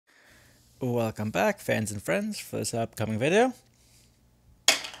Welcome back, fans and friends, for this upcoming video.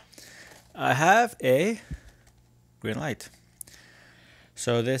 I have a Greenlight.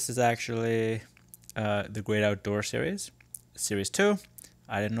 So this is actually the Great Outdoor Series, Series 2.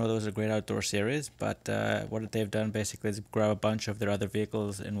 I didn't know there was a Great Outdoor Series, but what they've done basically is grab a bunch of their other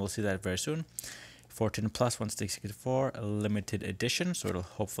vehicles, and we'll see that very soon. 14 plus 164, a limited edition, so it'll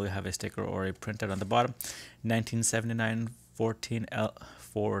hopefully have a sticker or a printout on the bottom. 1979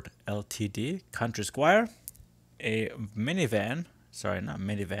 Ford LTD Country Squire, a minivan,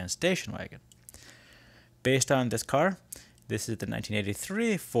 station wagon. Based on this car, this is the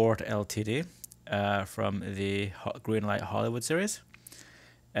 1983 Ford LTD from the Greenlight Hollywood series.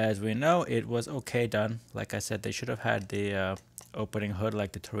 As we know, it was okay done. Like I said, they should have had the opening hood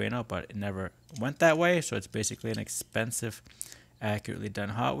like the Torino, but it never went that way. So it's basically an expensive, accurately done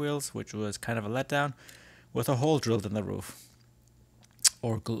Hot Wheels, which was kind of a letdown, with a hole drilled in the roof.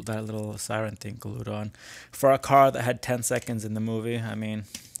 Or that little siren thing glued on. For a car that had 10 seconds in the movie, I mean,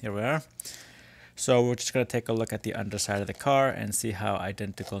 here we are. So we're just going to take a look at the underside of the car and see how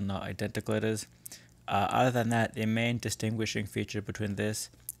identical, not identical it is. Other than that, the main distinguishing feature between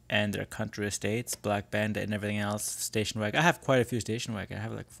this and their country estates, Black Bandit and everything else, station wagon. I have quite a few station wagons. I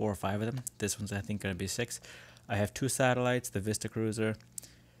have like 4 or 5 of them. This one's, I think, going to be 6. I have 2 satellites, the Vista Cruiser,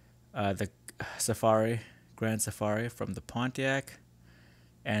 the Safari, Grand Safari from the Pontiac,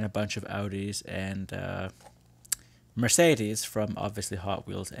 and a bunch of Audis and Mercedes from obviously Hot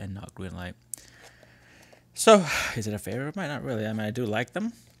Wheels and not Greenlight. So, is it a favorite of mine? Not really. I mean, I do like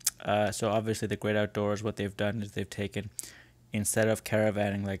them. So obviously the Great Outdoors, what they've done is they've taken, instead of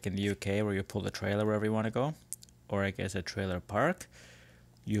caravanning like in the UK where you pull the trailer wherever you want to go, or I guess a trailer park,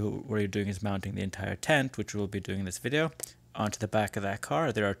 what you're doing is mounting the entire tent, which we'll be doing in this video, onto the back of that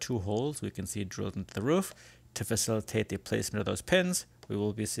car. There are 2 holes we can see drilled into the roof to facilitate the placement of those pins. We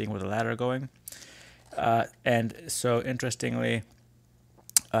will be seeing where the ladder going. And so interestingly,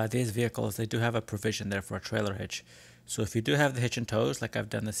 these vehicles, they do have a provision there for a trailer hitch. So if you do have the hitch and tows, like I've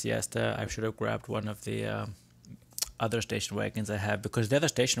done the Siesta, I should have grabbed one of the other station wagons I have, because the other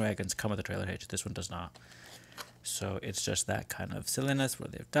station wagons come with a trailer hitch. This one does not. So it's just that kind of silliness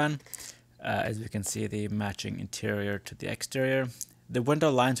what they've done. As you can see, the matching interior to the exterior. The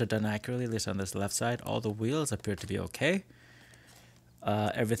window lines are done accurately, at least on this left side. All the wheels appear to be okay.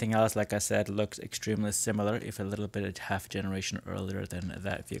 Everything else, like I said, looks extremely similar, if a little bit half generation earlier than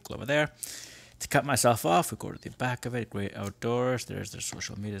that vehicle over there. To cut myself off, we go to the back of it. Great Outdoors. There's their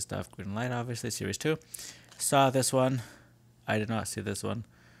social media stuff. Greenlight, obviously, Series 2. Saw this one. I did not see this one.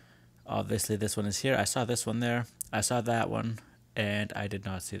 Obviously, this one is here. I saw this one there. I saw that one. And I did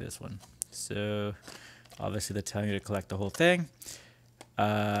not see this one. So, obviously, they're telling you to collect the whole thing.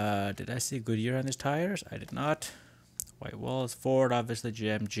 Did I see Goodyear on these tires? I did not. White walls. Ford, obviously,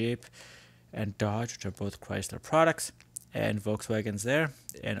 GM, Jeep, and Dodge, which are both Chrysler products. And Volkswagen's there,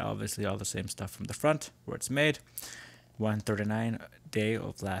 and obviously all the same stuff from the front where it's made. 139 day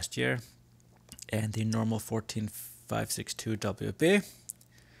of last year, and the normal 14562 WB.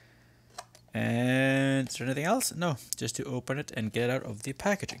 And is there anything else? No, just to open it and get it out of the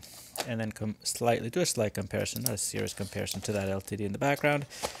packaging, do a slight comparison, not a serious comparison to that LTD in the background,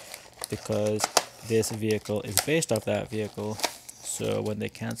 because this vehicle is based off that vehicle. So when they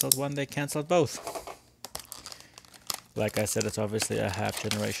canceled one, they canceled both. Like I said, it's obviously a half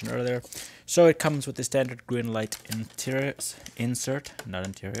generation earlier. So it comes with the standard Greenlight insert.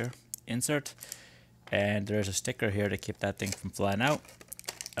 And there's a sticker here to keep that thing from flying out.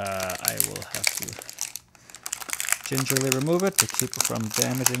 I will have to gingerly remove it to keep it from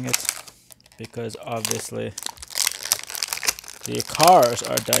damaging it, because obviously the cars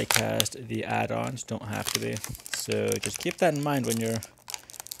are die cast, the add-ons don't have to be. So just keep that in mind when you're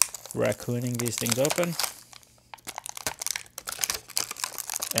raccooning these things open.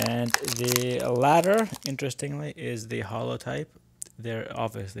 And the ladder, interestingly, is the hollow type. There,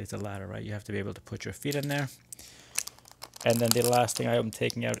 obviously, it's a ladder, right? You have to be able to put your feet in there. And then the last thing I'm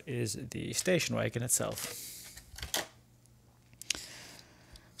taking out is the station wagon itself.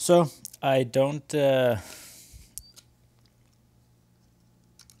 So, I don't...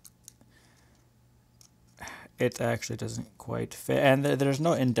 it actually doesn't quite fit. And there's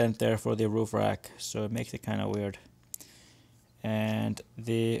no indent there for the roof rack, so it makes it kind of weird. And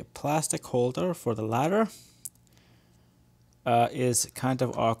the plastic holder for the ladder is kind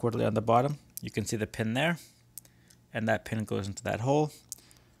of awkwardly on the bottom. You can see the pin there, and that pin goes into that hole.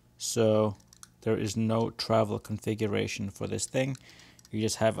 So there is no travel configuration for this thing. You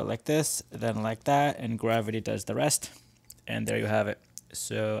just have it like this, then like that, and gravity does the rest. And there you have it.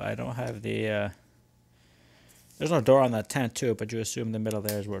 So I don't have the There's no door on that tent too, but you assume the middle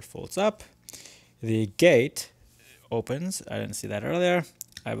there is where it folds up. The gate opens. I didn't see that earlier.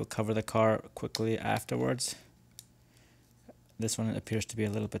 I will cover the car quickly afterwards. This one appears to be a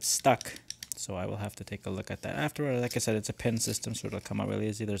little bit stuck, so I will have to take a look at that afterwards. Like I said, it's a pin system, so it'll come out really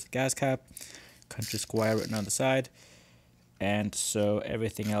easy. There's the gas cap, Country Squire written on the side, and so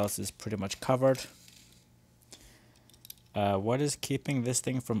everything else is pretty much covered. What is keeping this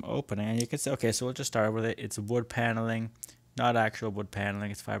thing from opening? And you can say, okay, so we'll just start with it. It's wood paneling, not actual wood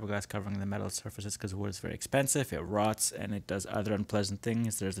paneling. It's fiberglass covering the metal surfaces because wood is very expensive. It rots and it does other unpleasant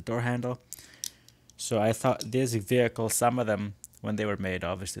things. There's a door handle. So I thought these vehicles, some of them, when they were made,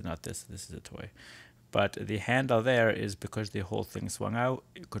 obviously not this is a toy, but the handle there is because the whole thing swung out.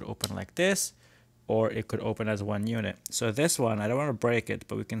 It could open like this, or it could open as one unit. So this one, I don't want to break it,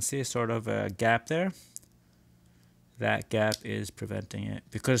 but we can see sort of a gap there. That gap is preventing it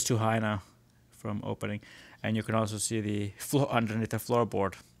because it's too high now from opening. And you can also see the floor underneath the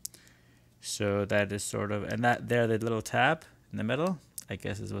floorboard. So that is sort of, and that there, the little tab in the middle, I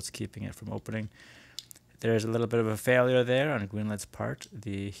guess is what's keeping it from opening. There's a little bit of a failure there on Greenlight's part.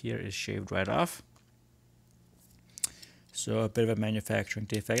 The here is shaved right off. So a bit of a manufacturing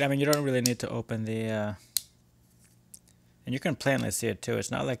defect. I mean, you don't really need to open the, and you can plainly see it too.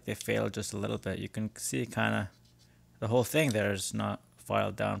 It's not like they failed just a little bit. You can see kind of the whole thing there is not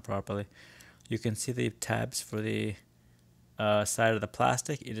filed down properly. You can see the tabs for the side of the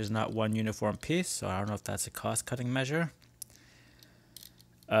plastic. It is not one uniform piece, so I don't know if that's a cost-cutting measure.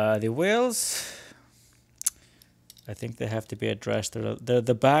 The wheels, I think they have to be addressed. They're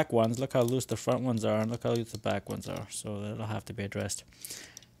the back ones. Look how loose the front ones are, and look how loose the back ones are. So that'll have to be addressed.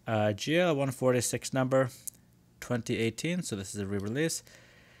 GL 146 number, 2018. So this is a re-release,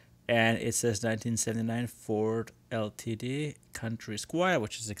 and it says 1979 Ford LTD Country Squire,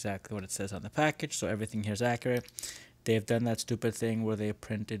 which is exactly what it says on the package. So everything here is accurate. They've done that stupid thing where they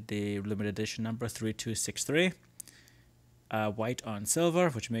printed the limited edition number 3263. White on silver,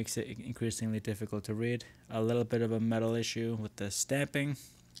 which makes it increasingly difficult to read. A little bit of a metal issue with the stamping.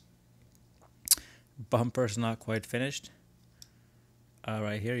 Bumper's not quite finished.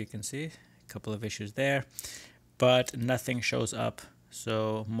 Right here you can see a couple of issues there, but nothing shows up.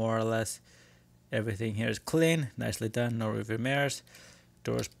 So more or less everything here is clean, nicely done, no rearview mirrors.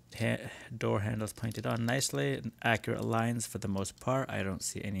 Door handles painted on nicely, accurate lines for the most part. I don't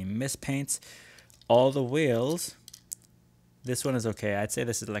see any mispaints. All the wheels, this one is okay. I'd say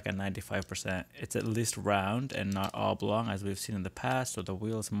this is like a 95%. It's at least round and not oblong as we've seen in the past, so the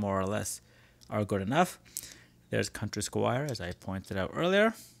wheels more or less are good enough. There's Country Squire, as I pointed out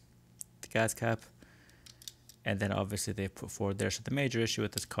earlier, the gas cap, and then obviously they put forward there. So the major issue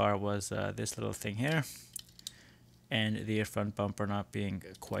with this car was this little thing here, and the front bumper not being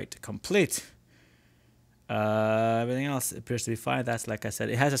quite complete. Everything else appears to be fine. That's, like I said,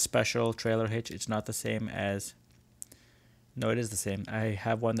 it has a special trailer hitch. It's not the same as, no, it is the same. I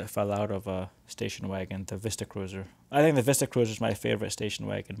have one that fell out of a station wagon, the Vista Cruiser. I think the Vista Cruiser is my favorite station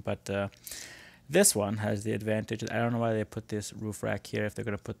wagon, but this one has the advantage. I don't know why they put this roof rack here if they're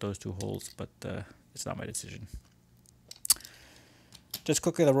going to put those two holes, but it's not my decision. Just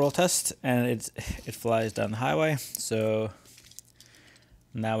quickly the roll test, and it flies down the highway. So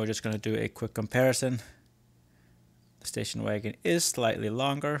now we're just going to do a quick comparison. The station wagon is slightly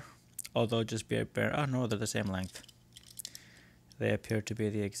longer, although just be aware, oh no, they're the same length. They appear to be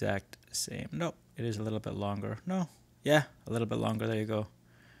the exact same. No, it is a little bit longer. No, yeah, a little bit longer. There you go.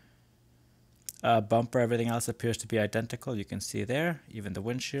 Bumper, everything else appears to be identical. You can see there, even the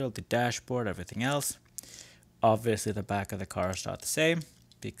windshield, the dashboard, everything else. Obviously, the back of the car is not the same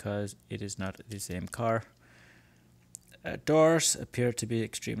because it is not the same car. Doors appear to be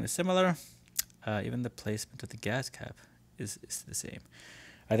extremely similar. Even the placement of the gas cap is the same.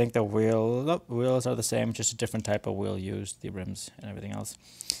 I think the wheels are the same, just a different type of wheel used, the rims and everything else.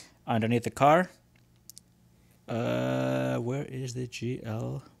 Underneath the car, where is the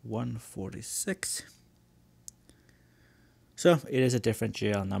GL 146? So it is a different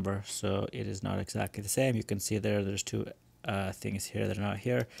GL number, so it is not exactly the same. You can see there's two things here that are not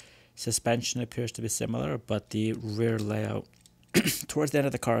here. Suspension appears to be similar, but the rear layout towards the end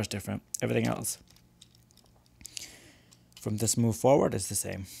of the car is different. Everything else from this move forward is the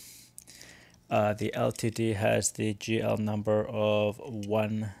same. The LTD has the GL number of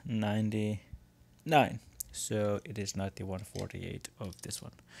 199, so it is not the 148 of this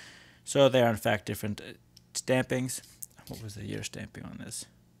one. So they are in fact different stampings. What was the year stamping on this?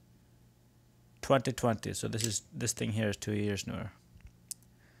 2020. So this thing here is 2 years newer.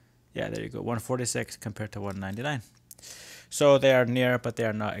 Yeah, there you go. 146 compared to 199. So they are near, but they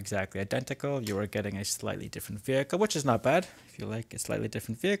are not exactly identical. You are getting a slightly different vehicle, which is not bad. If you like a slightly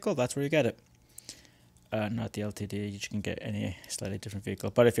different vehicle, that's where you get it. Not the LTD, you can get any slightly different vehicle.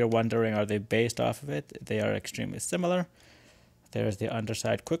 But if you're wondering, are they based off of it? They are extremely similar. There's the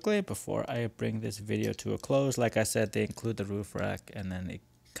underside quickly before I bring this video to a close. Like I said, they include the roof rack, and then it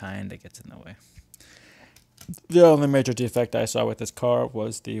kind of gets in the way. The only major defect I saw with this car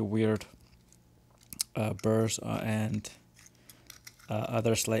was the weird burrs and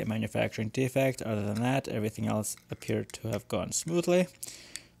other slight manufacturing defect. Other than that, everything else appeared to have gone smoothly.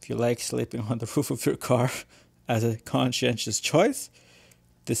 If you like sleeping on the roof of your car as a conscientious choice,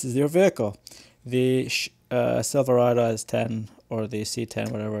 this is your vehicle. The Silverado S10 or the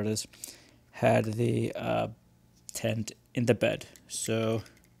C10, whatever it is, had the tent in the bed. So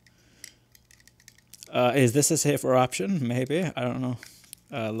is this a safer option? Maybe. I don't know.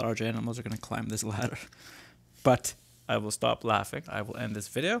 Large animals are going to climb this ladder. But I will stop laughing. I will end this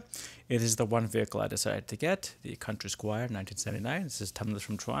video. It is the one vehicle I decided to get, the Country Squire 1979. This is Tumblers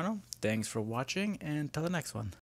from Toronto. Thanks for watching, and till the next one.